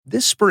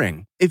This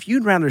spring, if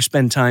you'd rather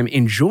spend time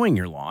enjoying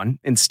your lawn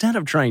instead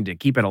of trying to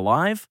keep it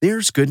alive,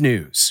 there's good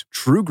news.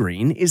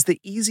 TruGreen is the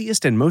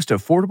easiest and most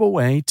affordable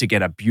way to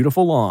get a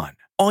beautiful lawn.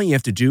 All you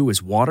have to do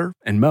is water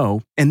and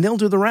mow, and they'll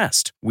do the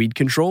rest. Weed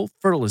control,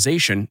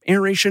 fertilization,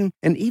 aeration,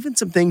 and even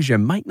some things you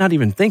might not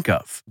even think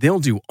of. They'll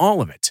do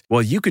all of it,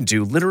 while you can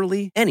do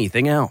literally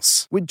anything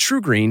else. With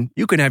TruGreen,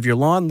 you can have your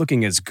lawn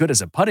looking as good as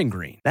a putting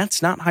green.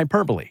 That's not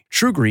hyperbole.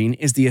 TruGreen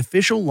is the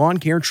official lawn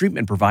care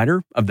treatment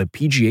provider of the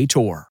PGA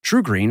Tour.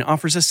 TruGreen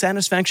offers a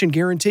satisfaction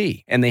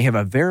guarantee, and they have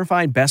a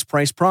verified best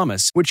price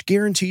promise, which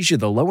guarantees you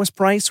the lowest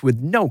price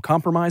with no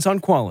compromise on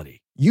quality.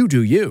 You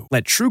do you.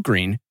 Let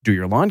TruGreen do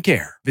your lawn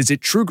care. Visit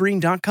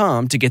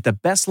TruGreen.com to get the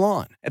best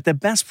lawn at the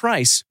best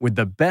price with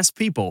the best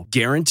people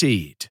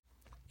guaranteed.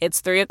 It's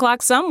 3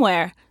 o'clock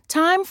somewhere.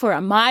 Time for a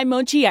My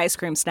Mochi ice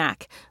cream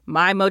snack.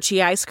 My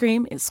Mochi ice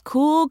cream is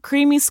cool,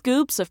 creamy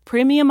scoops of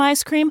premium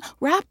ice cream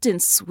wrapped in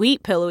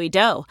sweet, pillowy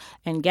dough.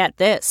 And get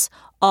this,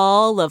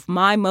 all of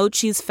My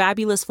Mochi's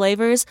fabulous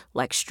flavors,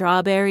 like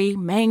strawberry,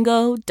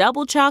 mango,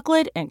 double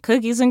chocolate, and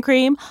cookies and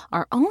cream,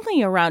 are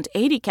only around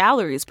 80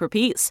 calories per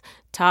piece.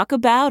 Talk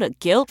about a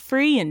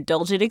guilt-free,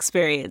 indulgent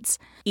experience.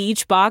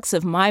 Each box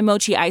of My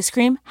Mochi ice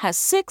cream has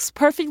 6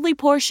 perfectly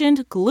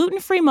portioned,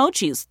 gluten-free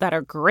mochis that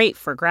are great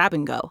for grab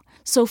and go.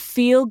 So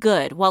feel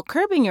good while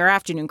curbing your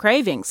afternoon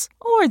cravings,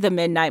 or the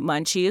midnight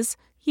munchies.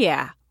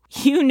 Yeah,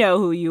 you know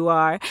who you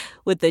are,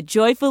 with the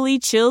joyfully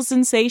chill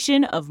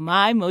sensation of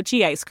My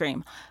Mochi ice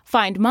cream.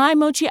 Find My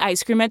Mochi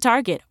ice cream at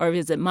Target or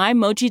visit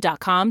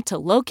MyMochi.com to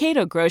locate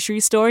a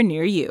grocery store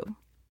near you.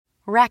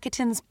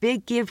 Rakuten's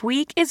Big Give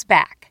Week is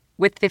back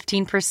with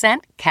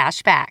 15%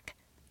 cash back.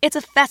 It's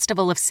a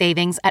festival of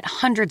savings at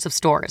hundreds of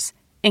stores,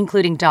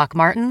 including Doc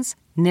Martens,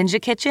 Ninja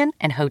Kitchen,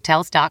 and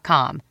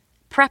Hotels.com.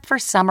 Prep for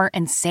summer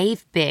and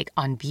save big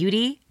on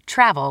beauty,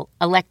 travel,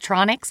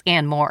 electronics,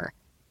 and more.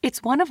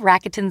 It's one of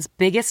Rakuten's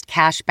biggest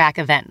cash back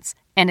events,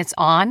 and it's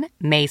on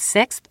May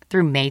 6th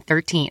through May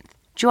 13th.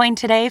 Join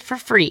today for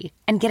free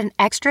and get an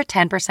extra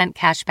 10%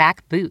 cash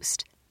back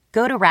boost.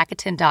 Go to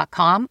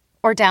Rakuten.com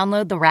or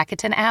download the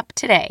Rakuten app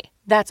today.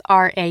 That's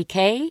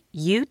Rakuten.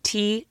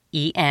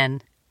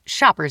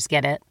 Shoppers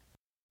get it.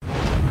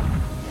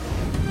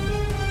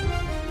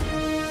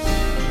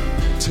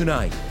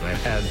 Tonight,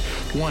 I've had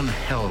one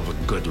hell of a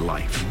good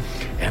life,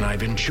 and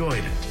I've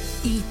enjoyed it.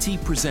 E.T.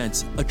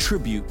 presents a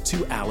tribute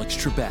to Alex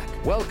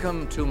Trebek.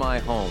 Welcome to my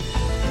home.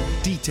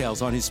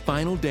 Details on his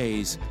final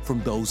days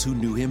from those who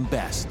knew him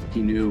best.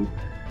 He knew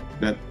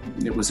that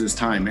it was his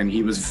time, and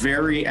he was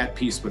very at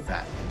peace with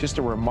that. Just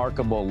a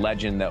remarkable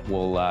legend that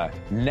will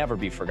never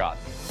be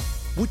forgotten.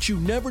 What you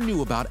never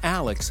knew about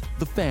Alex,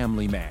 the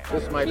family man.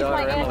 This is my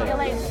daughter,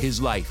 Emily.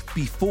 His life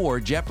before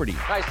Jeopardy!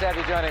 Nice to have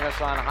you joining us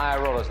on High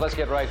Rollers. Let's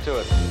get right to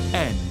it.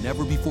 And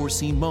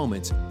never-before-seen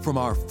moments from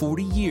our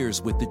 40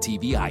 years with the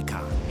TV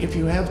icon. If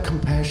you have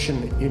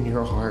compassion in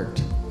your heart,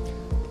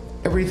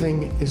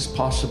 everything is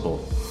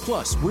possible.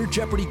 Plus, where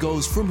Jeopardy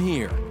goes from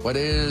here. What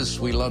is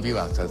We Love You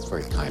Out? That's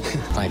very kind.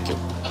 Thank you.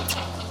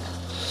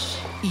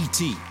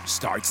 E.T.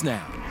 starts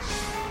now.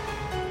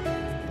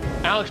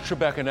 Alex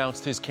Trebek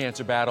announced his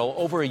cancer battle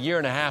over a year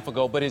and a half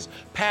ago, but his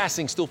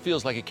passing still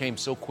feels like it came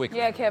so quickly.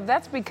 Yeah, Kev,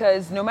 that's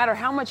because no matter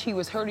how much he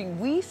was hurting,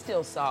 we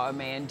still saw a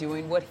man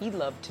doing what he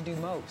loved to do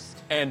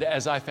most. And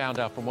as I found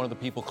out from one of the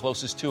people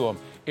closest to him,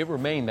 it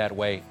remained that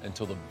way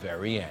until the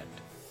very end.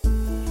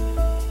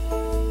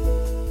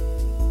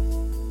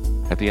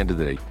 At the end of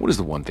the day, what is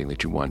the one thing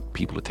that you want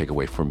people to take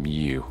away from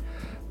you?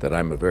 That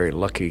I'm a very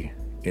lucky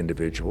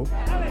individual.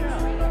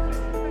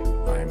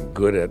 I'm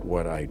good at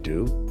what I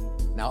do.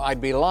 Now,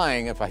 I'd be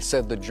lying if I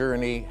said the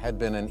journey had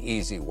been an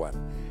easy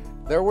one.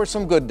 There were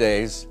some good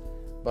days,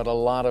 but a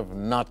lot of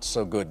not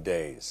so good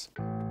days.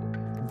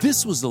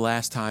 This was the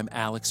last time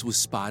Alex was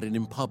spotted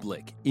in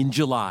public, in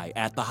July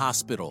at the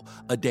hospital,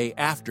 a day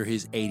after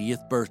his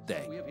 80th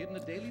birthday.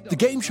 The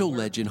game show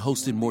legend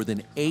hosted more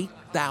than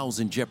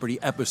 8,000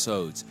 Jeopardy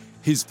episodes.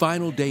 His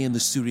final day in the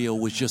studio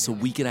was just a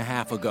week and a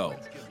half ago.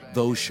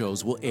 Those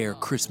shows will air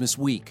Christmas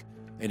week.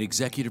 And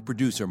executive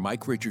producer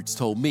Mike Richards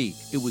told me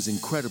it was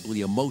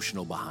incredibly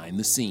emotional behind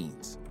the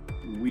scenes.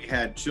 We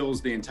had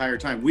chills the entire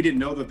time. We didn't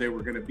know that they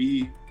were going to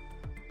be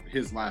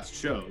his last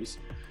shows.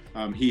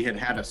 He had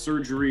had a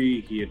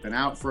surgery. He had been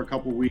out for a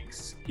couple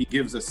weeks. He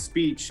gives a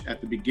speech at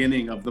the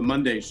beginning of the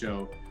Monday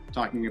show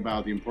talking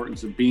about the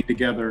importance of being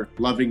together,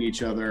 loving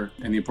each other,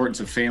 and the importance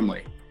of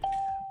family.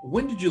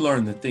 When did you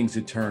learn that things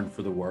had turned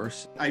for the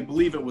worse? I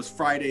believe it was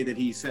Friday that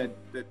he said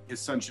that his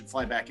son should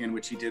fly back in,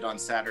 which he did on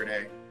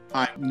Saturday.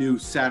 I knew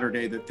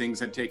Saturday that things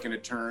had taken a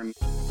turn.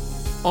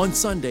 On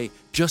Sunday,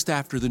 just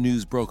after the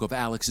news broke of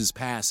Alex's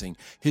passing,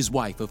 his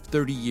wife of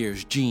 30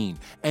 years, Jean,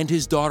 and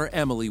his daughter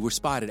Emily were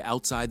spotted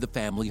outside the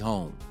family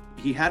home.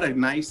 He had a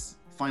nice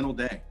final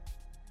day.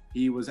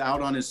 He was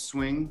out on his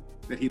swing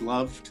that he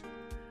loved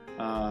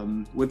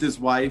with his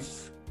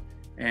wife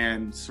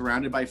and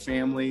surrounded by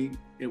family.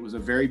 It was a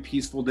very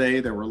peaceful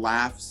day. There were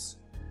laughs.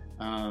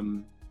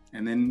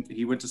 and then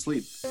he went to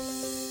sleep.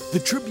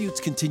 The tributes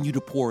continue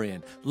to pour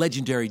in.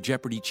 Legendary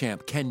Jeopardy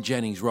champ Ken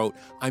Jennings wrote,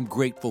 "I'm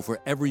grateful for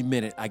every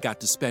minute I got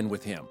to spend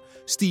with him."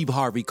 Steve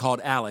Harvey called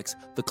Alex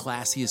the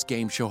classiest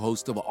game show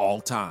host of all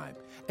time.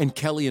 And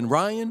Kelly and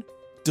Ryan,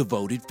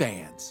 devoted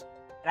fans.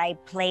 I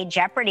played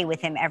Jeopardy with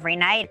him every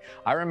night.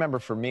 I remember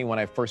for me, when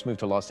I first moved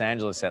to Los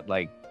Angeles at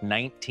like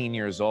 19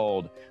 years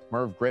old,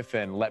 Merv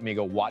Griffin let me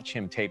go watch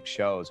him tape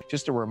shows.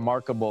 Just a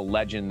remarkable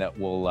legend that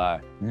will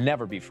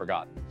never be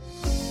forgotten.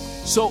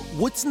 So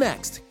what's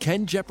next?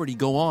 Can Jeopardy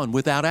go on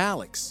without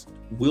Alex?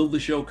 Will the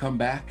show come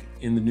back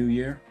in the new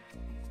year?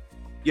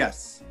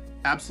 Yes,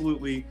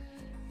 absolutely.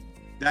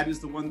 That is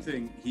the one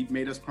thing he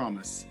made us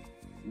promise,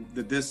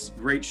 that this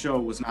great show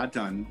was not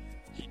done.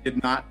 He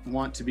did not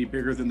want to be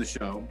bigger than the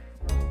show.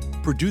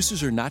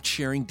 Producers are not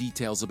sharing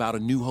details about a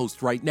new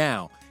host right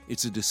now.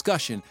 It's a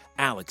discussion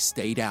Alex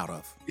stayed out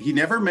of. He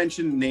never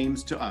mentioned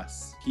names to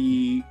us.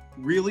 He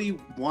really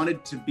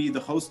wanted to be the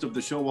host of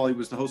the show while he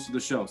was the host of the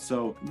show.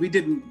 So we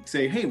didn't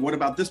say, hey, what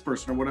about this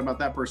person or what about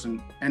that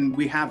person? And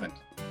we haven't.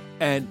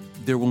 And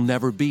there will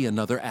never be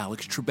another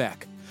Alex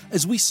Trebek.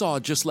 As we saw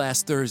just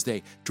last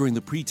Thursday during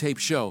the pre-tape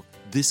show,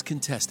 this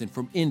contestant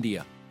from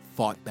India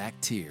fought back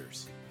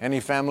tears. Any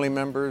family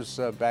members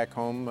back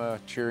home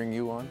cheering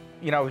you on?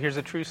 You know, here's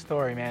a true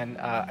story, man.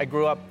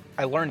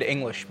 I learned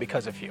English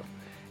because of you.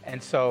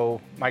 And so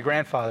my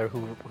grandfather,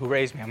 who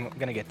raised me, I'm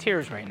going to get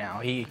tears right now.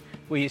 I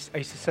used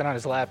to sit on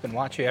his lap and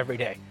watch you every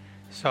day.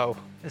 So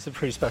it's a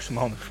pretty special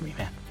moment for me,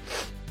 man.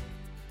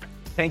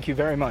 Thank you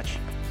very much.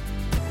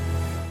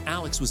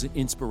 Alex was an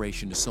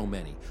inspiration to so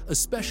many,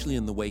 especially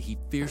in the way he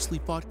fiercely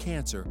fought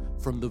cancer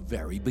from the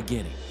very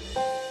beginning.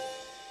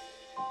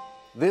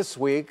 This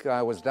week,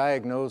 I was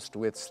diagnosed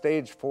with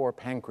stage 4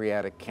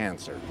 pancreatic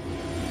cancer.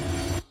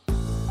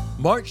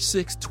 March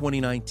 6,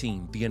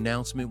 2019, the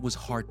announcement was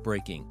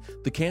heartbreaking.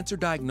 The cancer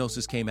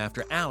diagnosis came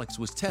after Alex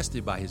was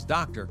tested by his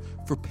doctor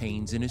for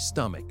pains in his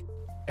stomach.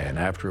 And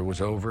after it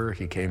was over,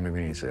 he came to me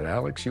and he said,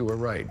 "Alex, you were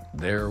right.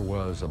 There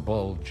was a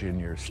bulge in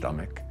your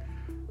stomach,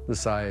 the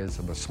size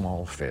of a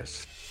small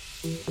fist.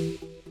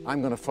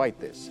 I'm going to fight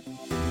this."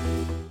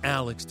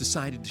 Alex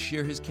decided to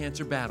share his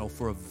cancer battle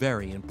for a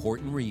very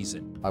important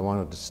reason. I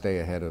wanted to stay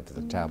ahead of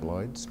the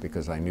tabloids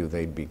because I knew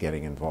they'd be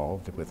getting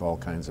involved with all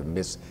kinds of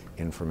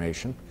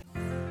misinformation.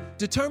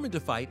 Determined to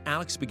fight,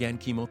 Alex began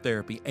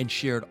chemotherapy and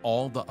shared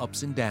all the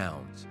ups and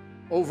downs.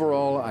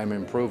 Overall, I'm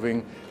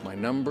improving. My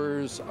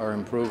numbers are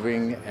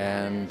improving,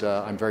 and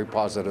I'm very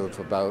positive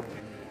about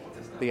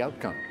the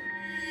outcome.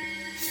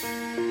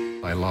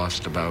 I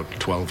lost about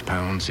 12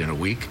 pounds in a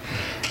week,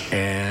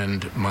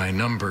 and my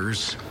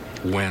numbers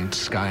went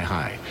sky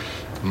high,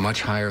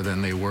 much higher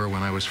than they were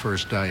when I was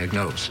first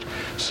diagnosed.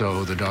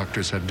 So the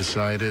doctors have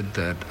decided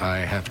that I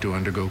have to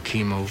undergo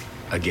chemo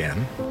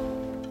again.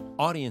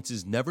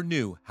 Audiences never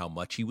knew how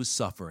much he was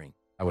suffering.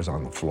 I was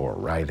on the floor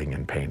writhing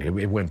in pain.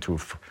 It went to,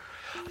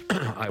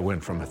 I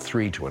went from a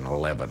 3 to an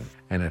 11,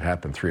 and it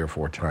happened 3 or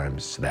 4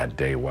 times that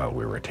day while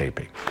we were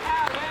taping.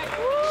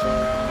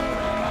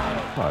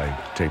 I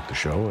taped the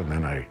show, and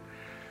then I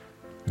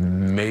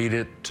made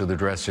it to the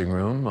dressing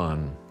room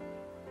on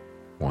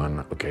one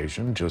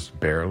occasion, just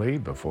barely,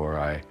 before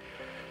I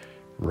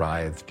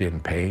writhed in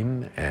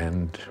pain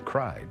and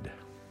cried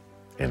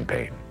in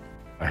pain.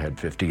 I had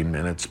 15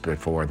 minutes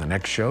before the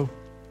next show,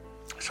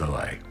 so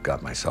I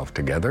got myself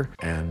together,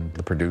 and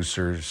the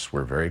producers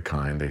were very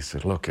kind. They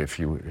said, "Look, if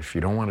you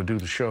don't want to do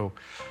the show,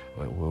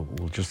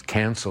 we'll just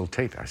cancel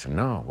tape." I said,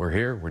 "No, we're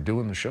here, we're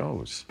doing the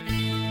shows."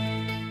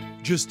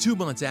 Just 2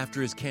 months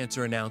after his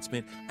cancer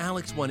announcement,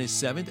 Alex won his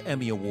 7th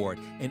Emmy Award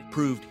and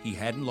proved he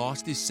hadn't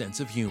lost his sense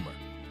of humor.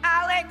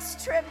 Alex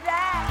Trebek!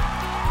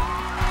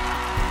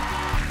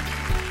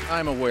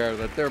 I'm aware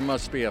that there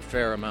must be a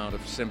fair amount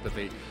of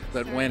sympathy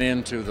that went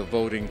into the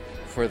voting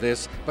for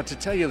this, but to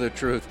tell you the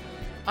truth,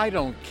 I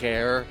don't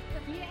care.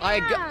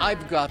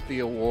 I've got the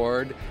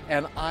award,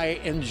 and I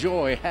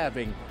enjoy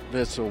having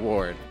this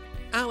award.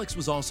 Alex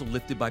was also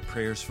lifted by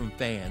prayers from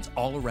fans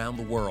all around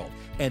the world,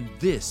 and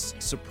this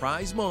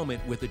surprise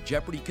moment with a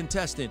Jeopardy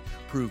contestant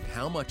proved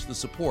how much the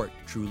support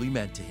truly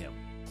meant to him.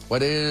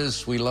 What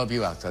is, we love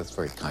you, Alex. That's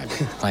very kind of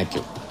you. Thank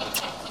you.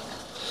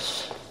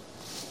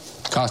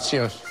 Costs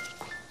you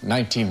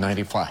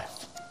 $19.95.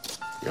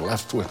 You're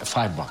left with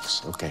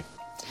 $5. Okay.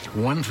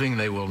 One thing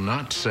they will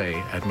not say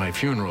at my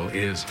funeral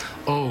is,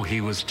 "Oh, he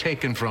was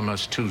taken from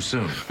us too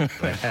soon."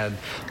 I had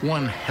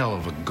one hell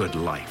of a good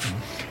life,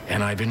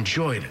 and I've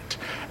enjoyed it.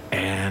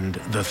 And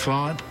the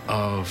thought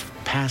of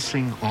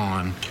passing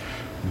on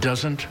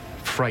doesn't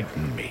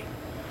frighten me.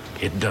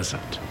 It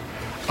doesn't.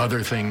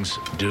 Other things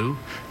do.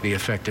 The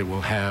effect it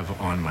will have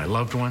on my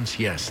loved ones,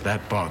 yes,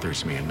 that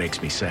bothers me and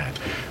makes me sad.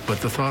 But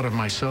the thought of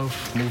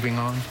myself moving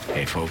on,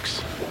 hey,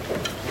 folks,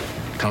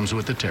 comes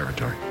with the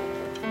territory.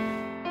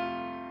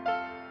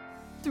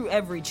 Through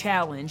every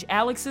challenge,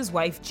 Alex's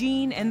wife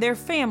Jean and their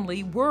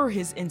family were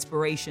his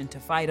inspiration to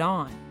fight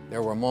on.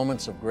 There were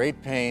moments of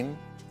great pain,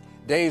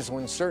 days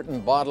when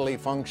certain bodily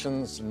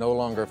functions no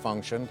longer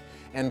functioned,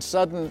 and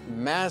sudden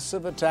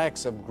massive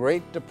attacks of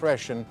great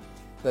depression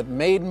that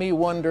made me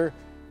wonder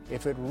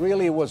if it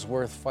really was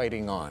worth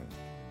fighting on.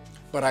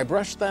 But I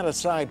brushed that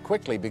aside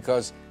quickly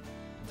because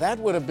that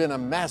would have been a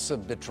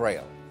massive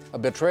betrayal. A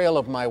betrayal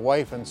of my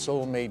wife and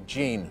soulmate,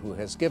 Jean, who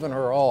has given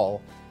her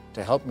all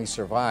to help me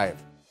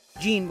survive.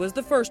 Jean was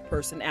the first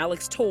person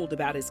Alex told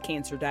about his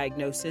cancer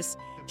diagnosis.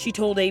 She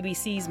told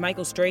ABC's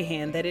Michael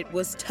Strahan that it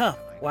was tough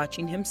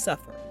watching him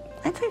suffer.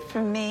 I'd say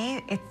for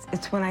me,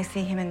 it's when I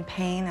see him in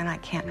pain and I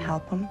can't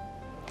help him.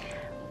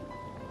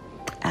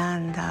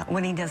 And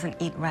when he doesn't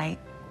eat right.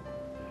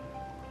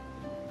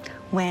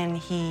 When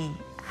he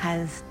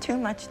has too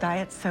much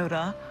diet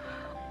soda.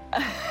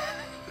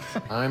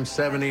 I'm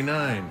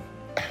 79.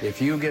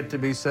 If you get to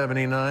be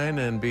 79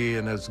 and be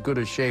in as good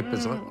a shape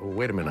as I... Oh,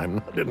 wait a minute, I'm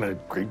not in a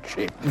great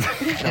shape.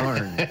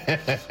 Darn.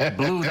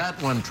 Blew that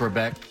one,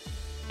 Trebek.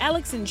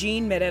 Alex and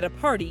Jean met at a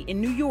party in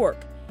New York.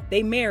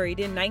 They married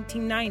in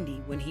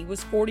 1990 when he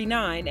was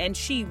 49 and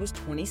she was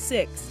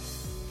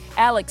 26.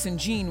 Alex and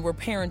Jean were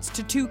parents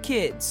to 2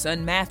 kids,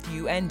 son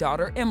Matthew and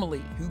daughter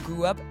Emily, who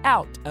grew up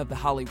out of the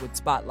Hollywood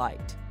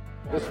spotlight.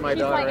 This is my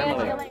daughter,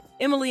 Emily.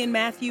 Emily and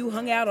Matthew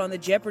hung out on the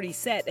Jeopardy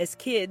set as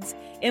kids.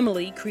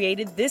 Emily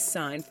created this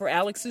sign for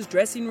Alex's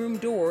dressing room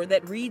door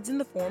that reads in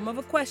the form of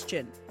a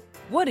question.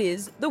 What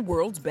is the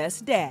world's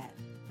best dad?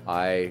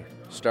 I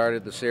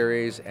started the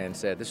series and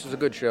said, this is a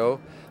good show,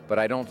 but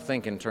I don't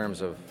think in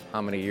terms of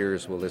how many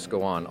years will this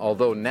go on.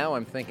 Although now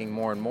I'm thinking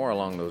more and more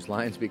along those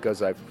lines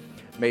because I've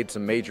made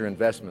some major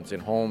investments in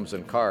homes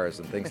and cars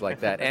and things like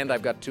that. And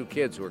I've got 2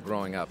 kids who are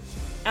growing up.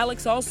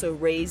 Alex also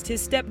raised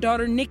his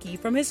stepdaughter Nikki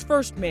from his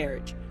first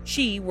marriage.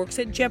 She works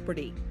at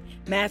Jeopardy.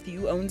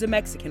 Matthew owns a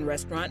Mexican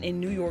restaurant in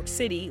New York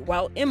City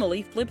while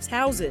Emily flips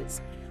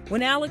houses.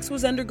 When Alex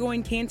was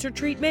undergoing cancer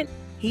treatment,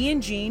 he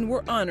and Jean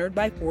were honored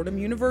by Fordham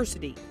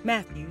University,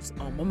 Matthew's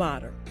alma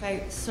mater.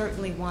 I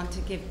certainly want to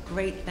give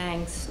great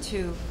thanks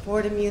to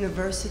Fordham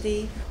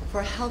University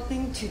for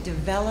helping to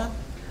develop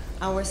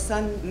our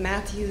son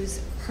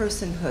Matthew's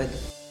personhood.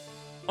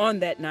 On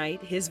that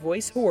night, his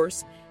voice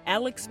hoarse,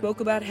 Alex spoke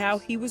about how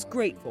he was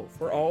grateful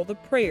for all the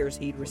prayers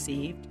he'd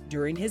received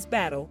during his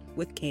battle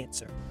with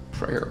cancer.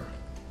 Prayer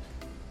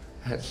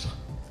has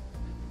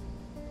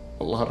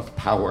a lot of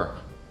power.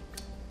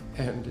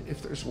 And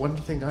if there's one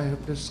thing I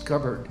have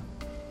discovered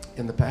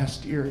in the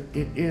past year,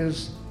 it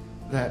is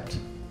that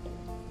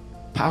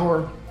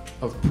power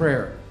of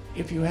prayer.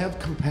 If you have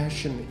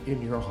compassion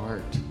in your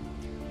heart,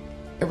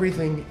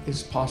 everything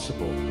is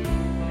possible.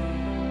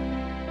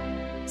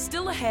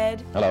 Still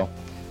ahead. Hello,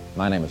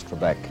 my name is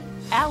Trebek.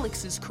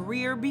 Alex's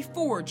career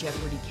before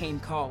Jeopardy came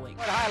calling.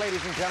 Hi,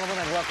 ladies and gentlemen,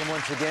 and welcome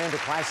once again to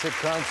Classic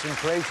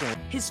Concentration.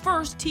 His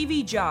first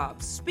TV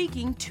job,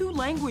 speaking 2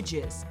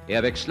 languages. Et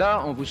avec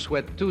cela, on vous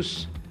souhaite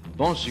tous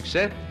bon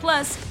succès.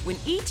 Plus, when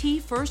E.T.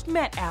 first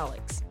met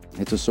Alex.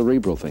 It's a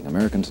cerebral thing.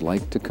 Americans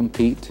like to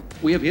compete.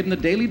 We have hidden the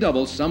Daily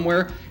Double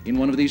somewhere in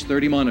one of these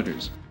 30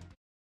 monitors.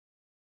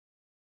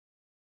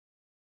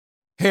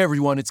 Hey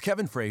everyone, it's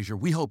Kevin Frazier.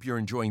 We hope you're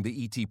enjoying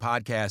the ET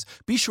podcast.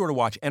 Be sure to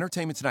watch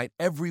Entertainment Tonight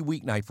every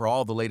weeknight for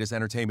all the latest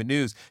entertainment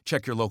news.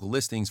 Check your local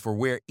listings for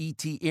where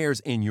ET airs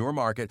in your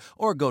market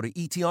or go to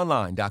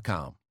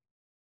etonline.com.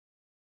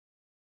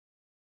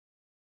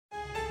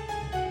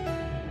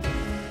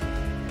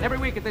 Every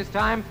week at this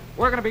time,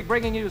 we're going to be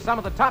bringing you some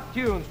of the top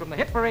tunes from the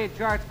hit parade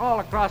charts all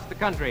across the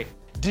country.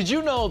 Did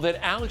you know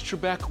that Alex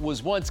Trebek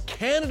was once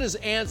Canada's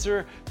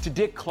answer to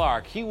Dick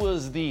Clark? He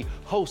was the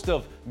host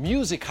of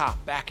Music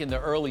Hop back in the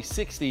early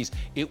 60s.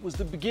 It was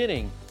the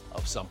beginning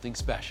of something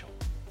special.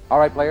 All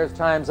right, players,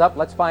 time's up.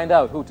 Let's find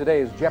out who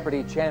today's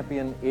Jeopardy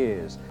champion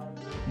is.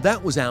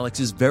 That was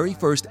Alex's very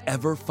first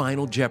ever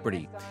Final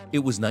Jeopardy. It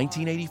was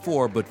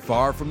 1984, but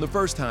far from the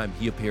first time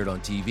he appeared on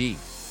TV.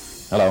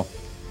 Hello,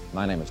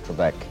 my name is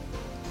Trebek.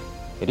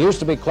 It used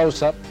to be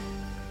Close Up.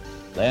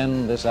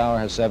 Then this hour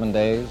has 7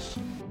 days.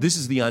 This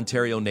is the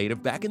Ontario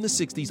native back in the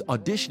 60s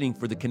auditioning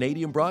for the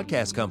Canadian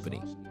Broadcast Company.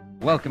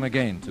 Welcome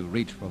again to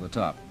Reach for the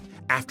Top.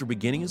 After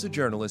beginning as a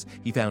journalist,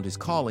 he found his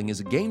calling as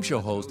a game show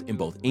host in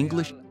both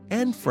English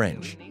and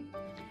French.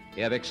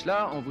 Et avec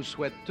cela, on vous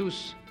souhaite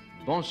tous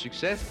bon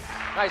succès.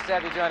 Nice to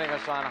have you joining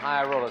us on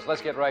High Rollers.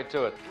 Let's get right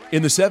to it.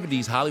 In the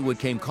 70s, Hollywood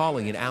came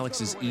calling, and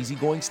Alex's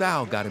easygoing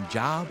style got him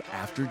job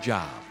after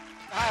job.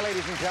 Hi,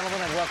 ladies and gentlemen,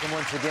 and welcome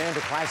once again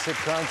to Classic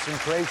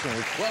Concentration.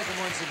 Welcome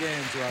once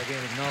again to our game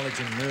of knowledge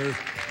and nerve,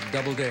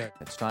 Double Dare.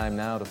 It's time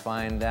now to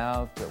find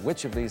out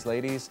which of these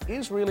ladies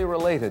is really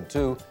related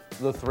to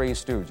the Three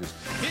Stooges.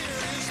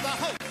 Here's the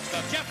host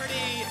of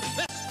Jeopardy,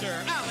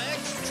 Mr.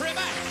 Alex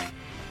Trebek.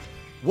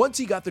 Once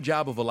he got the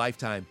job of a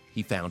lifetime,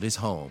 he found his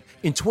home.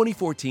 In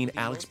 2014,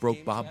 Alex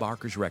broke Bob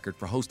Barker's record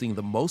for hosting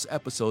the most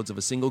episodes of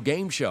a single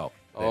game show.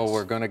 Oh,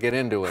 we're going to get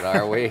into it,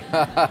 are we?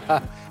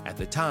 At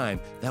the time,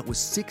 that was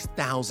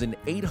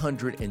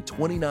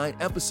 6,829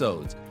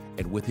 episodes.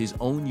 And with his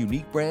own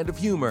unique brand of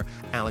humor,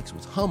 Alex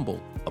was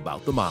humble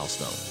about the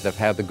milestone. I've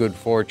had the good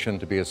fortune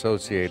to be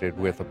associated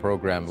with a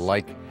program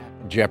like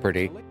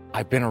Jeopardy.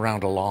 I've been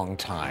around a long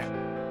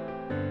time.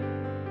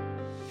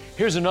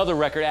 Here's another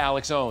record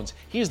Alex owns.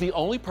 He is the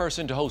only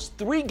person to host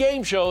 3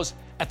 game shows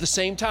At the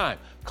same time,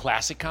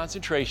 classic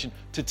concentration,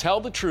 To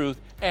Tell the Truth,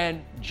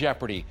 and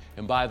Jeopardy.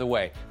 And by the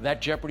way, that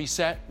Jeopardy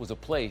set was a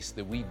place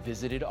that we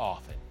visited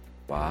often.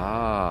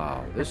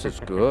 Wow, this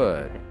is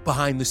good.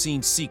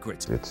 Behind-the-scenes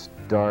secrets. It's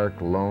dark,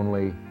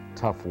 lonely,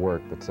 tough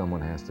work, but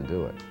someone has to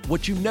do it.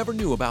 What you never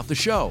knew about the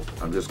show.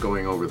 I'm just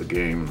going over the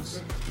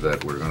games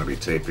that we're going to be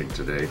taping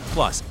today.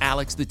 Plus,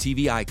 Alex the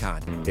TV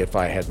icon. If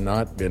I had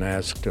not been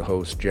asked to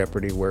host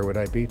Jeopardy, where would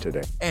I be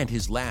today? And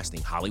his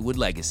lasting Hollywood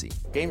legacy.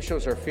 Game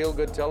shows are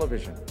feel-good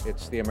television.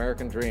 It's the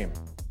American dream.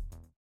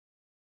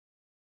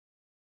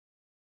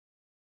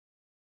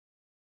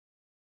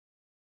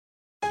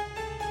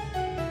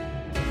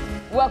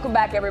 Welcome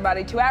back,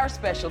 everybody, to our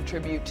special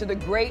tribute to the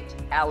great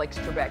Alex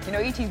Trebek. You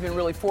know, E.T.'s been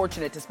really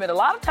fortunate to spend a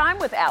lot of time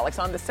with Alex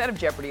on the set of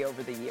Jeopardy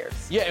over the years.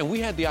 Yeah, and we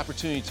had the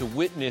opportunity to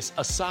witness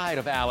a side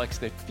of Alex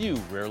that few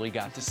rarely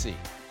got to see.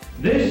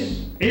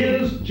 This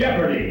is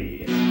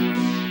Jeopardy!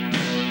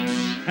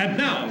 And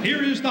now,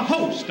 here is the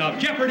host of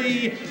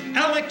Jeopardy,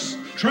 Alex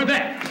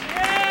Trebek.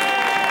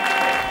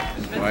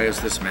 Why is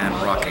this man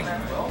rocking?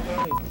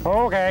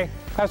 Okay,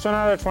 that's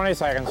another 20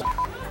 seconds.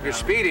 You're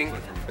speeding.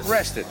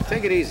 Rest it.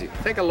 Take it easy.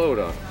 Take a load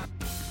off.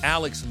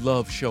 Alex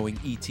loved showing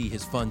E.T.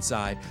 his fun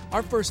side.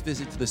 Our first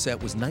visit to the set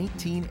was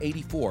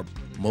 1984.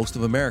 Most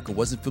of America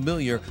wasn't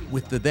familiar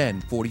with the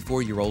then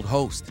 44-year-old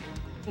host.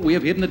 We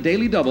have hidden a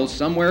daily double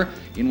somewhere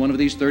in one of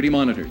these 30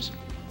 monitors.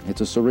 It's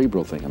a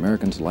cerebral thing.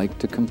 Americans like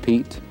to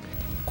compete.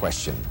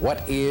 Question: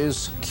 what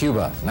is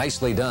Cuba?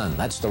 Nicely done.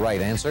 That's the right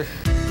answer.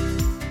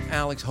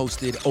 Alex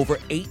hosted over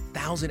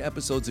 8,000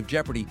 episodes of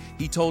Jeopardy.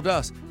 He told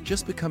us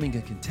just becoming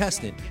a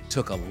contestant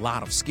took a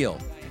lot of skill.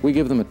 We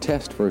give them a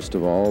test, first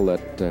of all,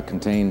 that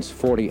contains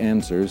 40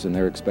 answers, and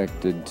they're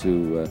expected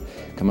to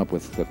come up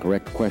with the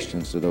correct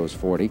questions to those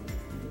 40.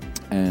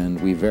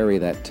 And we vary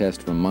that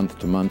test from month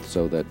to month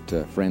so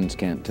that friends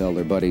can't tell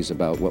their buddies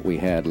about what we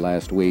had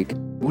last week.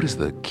 What is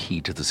the key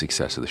to the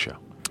success of the show?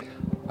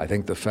 I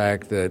think the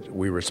fact that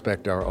we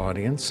respect our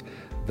audience,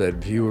 that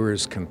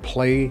viewers can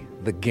play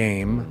the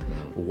game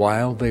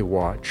while they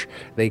watch.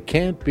 They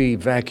can't be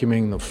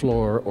vacuuming the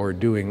floor or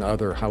doing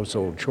other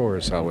household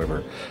chores,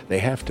 however. They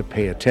have to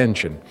pay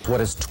attention.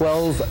 What is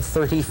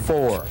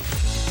 12:34?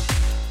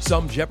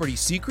 Some Jeopardy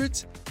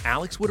secrets: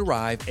 Alex would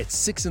arrive at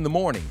 6 in the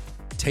morning,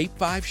 tape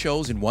 5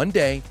 shows in one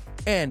day,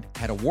 and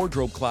had a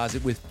wardrobe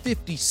closet with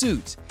 50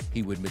 suits.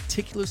 He would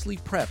meticulously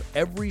prep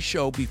every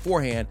show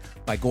beforehand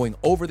by going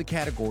over the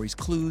categories,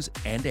 clues,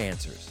 and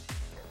answers.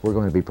 We're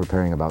going to be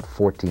preparing about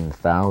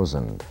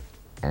 14,000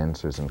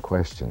 answers and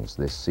questions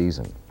this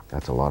season.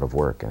 That's a lot of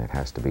work, and it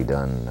has to be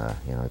done.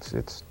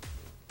 It's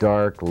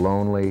dark,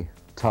 lonely,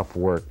 tough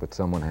work, but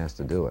someone has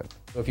to do it.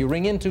 If you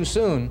ring in too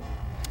soon,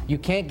 you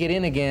can't get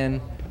in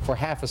again for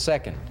half a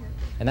second.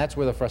 And that's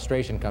where the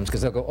frustration comes,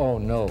 because they'll go, oh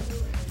no.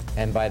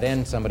 And by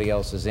then, somebody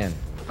else is in.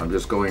 I'm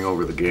just going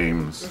over the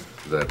games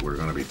that we're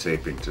going to be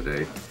taping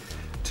today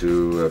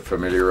to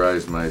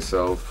familiarize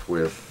myself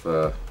with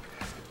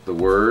the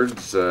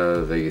words,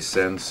 the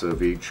sense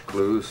of each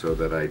clue, so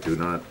that I do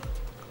not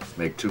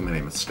make too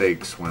many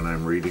mistakes when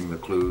I'm reading the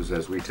clues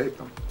as we tape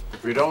them.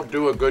 If you don't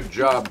do a good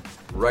job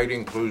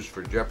writing clues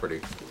for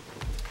Jeopardy,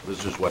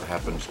 this is what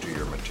happens to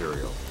your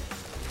material.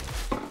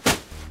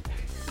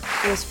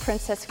 It was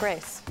Princess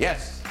Grace.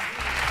 Yes.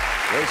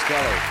 Grace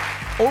Kelly.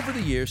 Over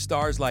the years,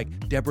 stars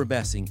like Deborah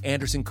Messing,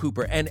 Anderson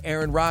Cooper, and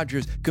Aaron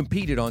Rodgers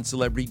competed on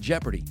Celebrity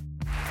Jeopardy.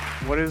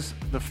 What is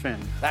the fin?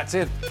 That's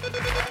it.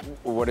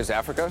 What is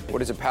Africa?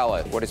 What is a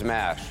palette? What is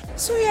MASH?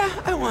 So yeah,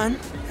 I won.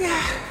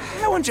 Yeah,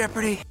 I won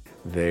Jeopardy.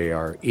 They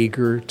are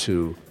eager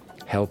to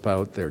help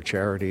out their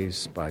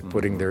charities by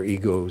putting their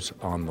egos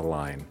on the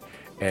line.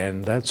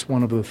 And that's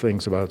one of the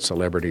things about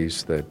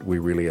celebrities that we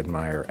really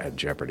admire at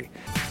Jeopardy.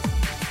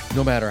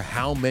 No matter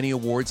how many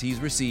awards he's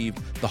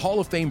received, the Hall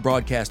of Fame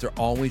broadcaster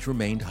always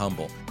remained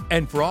humble.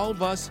 And for all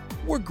of us,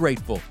 we're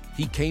grateful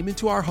he came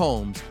into our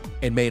homes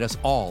and made us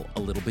all a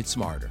little bit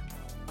smarter.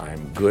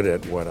 I'm good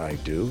at what I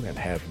do and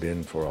have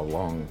been for a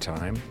long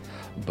time,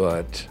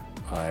 but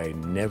I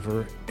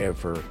never,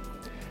 ever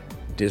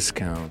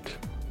discount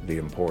the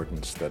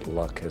importance that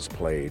luck has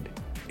played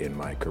in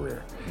my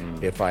career.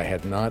 If I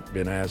had not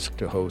been asked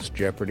to host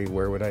Jeopardy,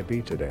 where would I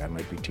be today? I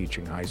might be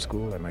teaching high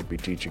school, I might be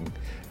teaching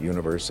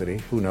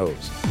university, who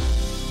knows?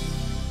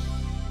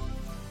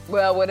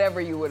 Well,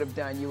 whatever you would have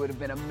done, you would have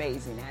been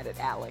amazing at it,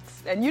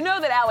 Alex. And you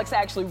know that Alex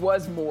actually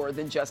was more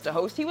than just a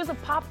host. He was a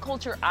pop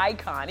culture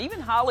icon. Even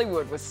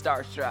Hollywood was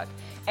starstruck.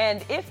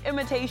 And if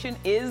imitation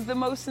is the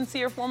most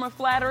sincere form of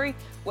flattery,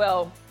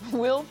 well,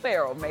 Will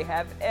Ferrell may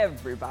have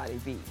everybody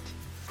beat.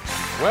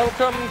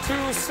 Welcome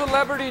to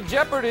Celebrity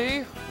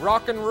Jeopardy,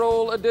 Rock and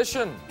Roll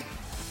Edition.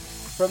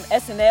 From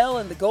SNL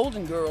and the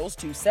Golden Girls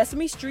to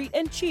Sesame Street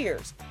and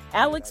Cheers,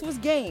 Alex was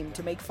game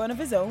to make fun of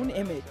his own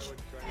image.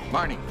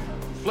 Marnie,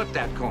 flip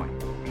that coin.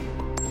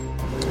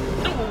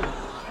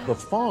 The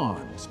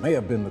Fonz may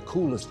have been the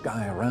coolest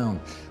guy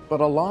around,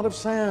 but a lot of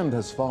sand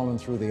has fallen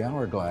through the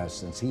hourglass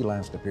since he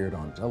last appeared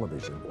on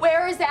television.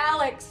 Where is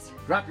Alex?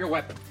 Drop your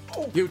weapon.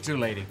 You too,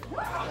 lady. Oh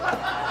my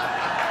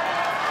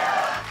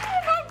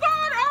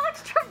God,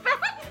 Alex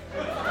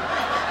Trebek!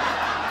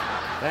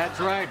 That's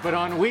right, but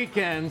on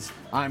weekends,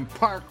 I'm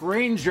Park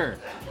Ranger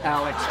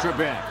Alex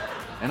Trebek,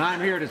 and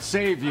I'm here to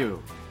save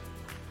you.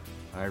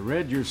 I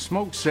read your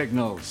smoke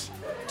signals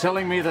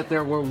telling me that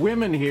there were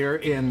women here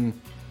in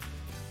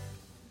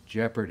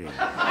Jeopardy.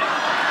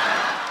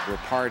 We're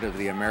part of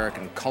the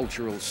American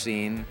cultural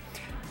scene,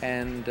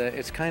 and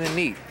it's kind of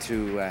neat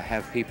to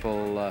have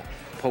people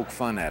poke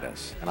fun at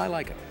us, and I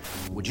like it.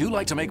 Would you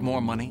like to make more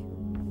money?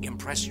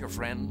 Impress your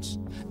friends?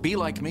 Be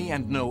like me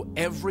and know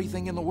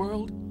everything in the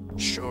world?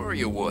 Sure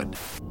you would.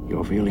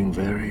 You're feeling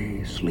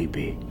very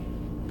sleepy,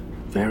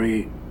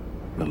 very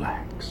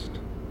relaxed.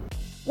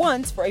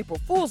 Once, for April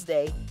Fool's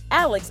Day,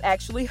 Alex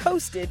actually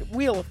hosted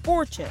Wheel of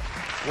Fortune.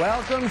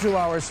 Welcome to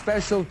our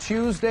special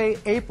Tuesday,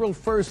 April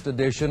 1st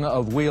edition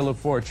of Wheel of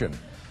Fortune.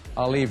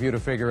 I'll leave you to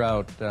figure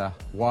out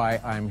why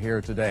I'm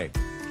here today.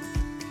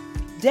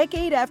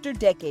 Decade after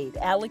decade,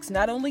 Alex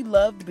not only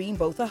loved being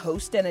both a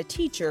host and a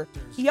teacher,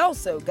 he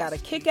also got a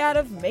kick out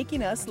of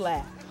making us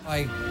laugh.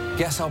 I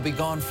guess I'll be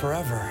gone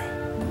forever.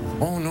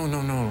 Oh,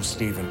 no,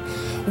 Stephen.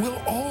 We'll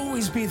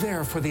always be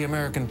there for the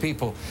American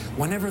people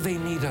whenever they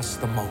need us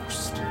the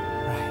most.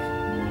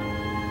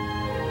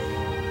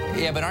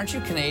 Yeah, but aren't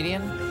you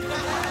Canadian?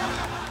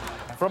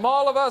 From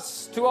all of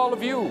us to all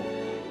of you,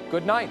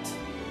 good night.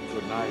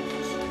 Good night.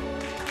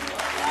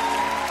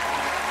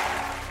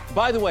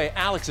 By the way,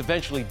 Alex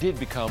eventually did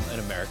become an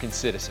American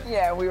citizen.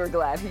 Yeah, we were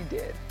glad he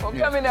did. Well,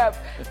 coming up,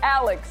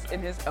 Alex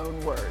in his own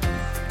words.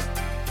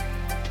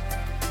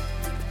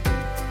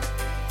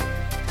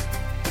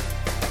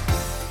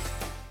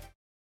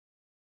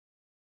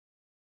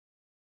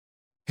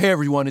 Hey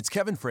everyone, it's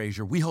Kevin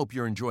Frazier. We hope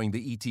you're enjoying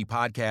the ET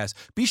Podcast.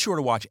 Be sure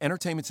to watch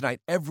Entertainment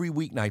Tonight every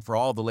weeknight for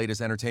all the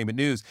latest entertainment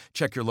news.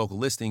 Check your local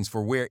listings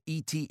for where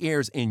ET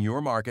airs in your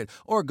market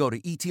or go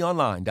to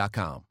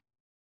etonline.com.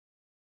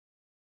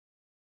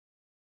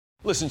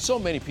 Listen, so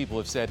many people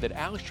have said that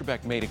Alex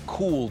Trebek made it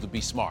cool to be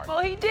smart.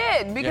 Well, he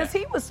did, because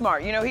he was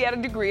smart. You know, he had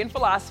a degree in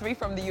philosophy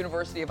from the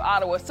University of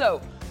Ottawa.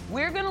 So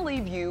we're going to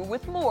leave you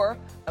with more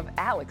of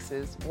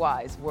Alex's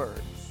wise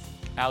words.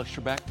 Alex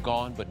Trebek,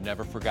 gone but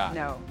never forgotten.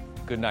 No.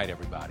 Good night,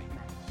 everybody.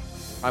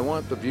 I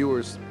want the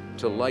viewers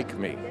to like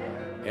me,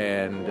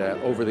 and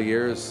over the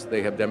years,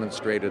 they have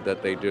demonstrated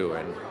that they do,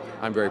 and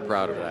I'm very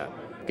proud of that.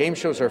 Game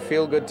shows are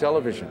feel-good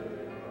television,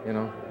 you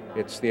know.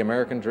 It's the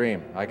American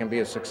dream. I can be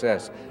a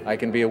success. I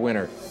can be a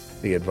winner.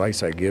 The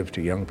advice I give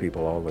to young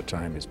people all the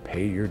time is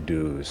pay your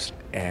dues,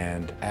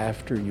 and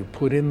after you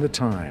put in the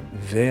time,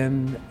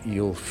 then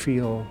you'll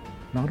feel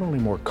not only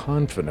more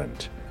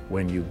confident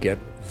when you get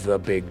the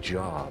big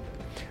job,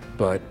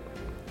 but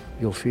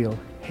you'll feel,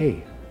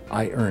 hey,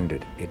 I earned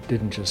it. It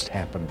didn't just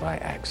happen by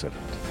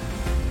accident.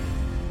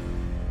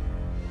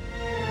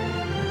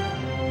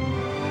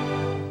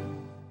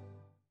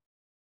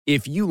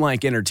 If you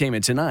like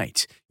Entertainment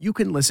Tonight, you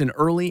can listen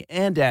early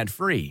and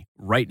ad-free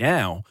right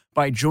now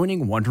by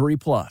joining Wondery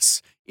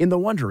Plus in the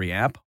Wondery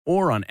app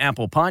or on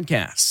Apple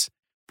Podcasts.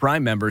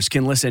 Prime members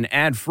can listen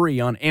ad-free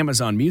on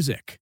Amazon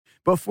Music.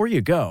 Before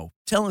you go,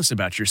 tell us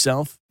about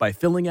yourself by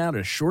filling out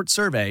a short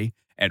survey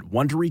at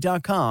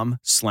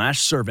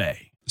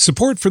Wondery.com/survey.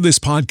 Support for this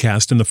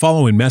podcast and the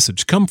following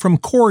message come from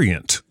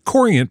Corient.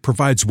 Corient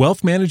provides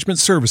wealth management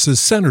services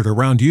centered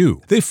around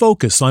you. They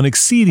focus on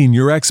exceeding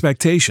your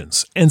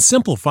expectations and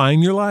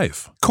simplifying your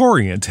life.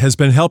 Corient has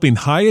been helping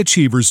high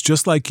achievers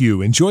just like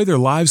you enjoy their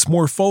lives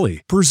more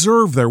fully,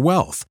 preserve their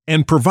wealth,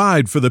 and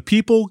provide for the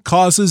people,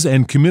 causes,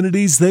 and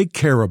communities they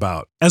care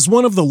about. As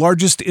one of the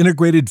largest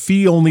integrated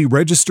fee-only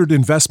registered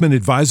investment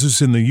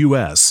advisors in the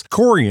U.S.,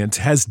 Corient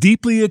has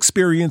deeply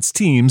experienced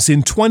teams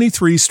in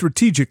 23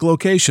 strategic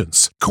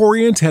locations.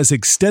 Corient has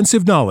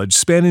extensive knowledge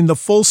spanning the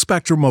full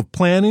spectrum of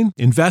planning,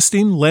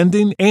 investing,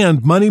 lending,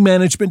 and money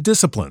management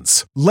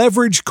disciplines.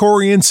 Leverage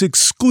Corient's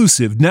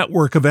exclusive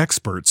network of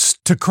experts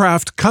to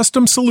craft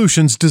custom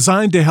solutions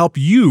designed to help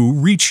you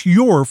reach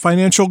your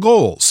financial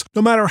goals,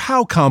 no matter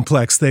how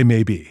complex they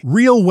may be.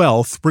 Real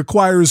wealth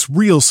requires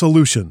real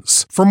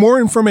solutions. For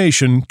more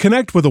information,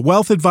 connect with a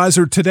wealth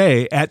advisor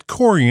today at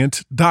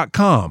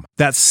Corient.com.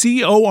 That's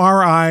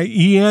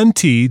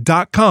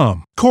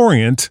Corient.com.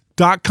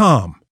 Corient.com.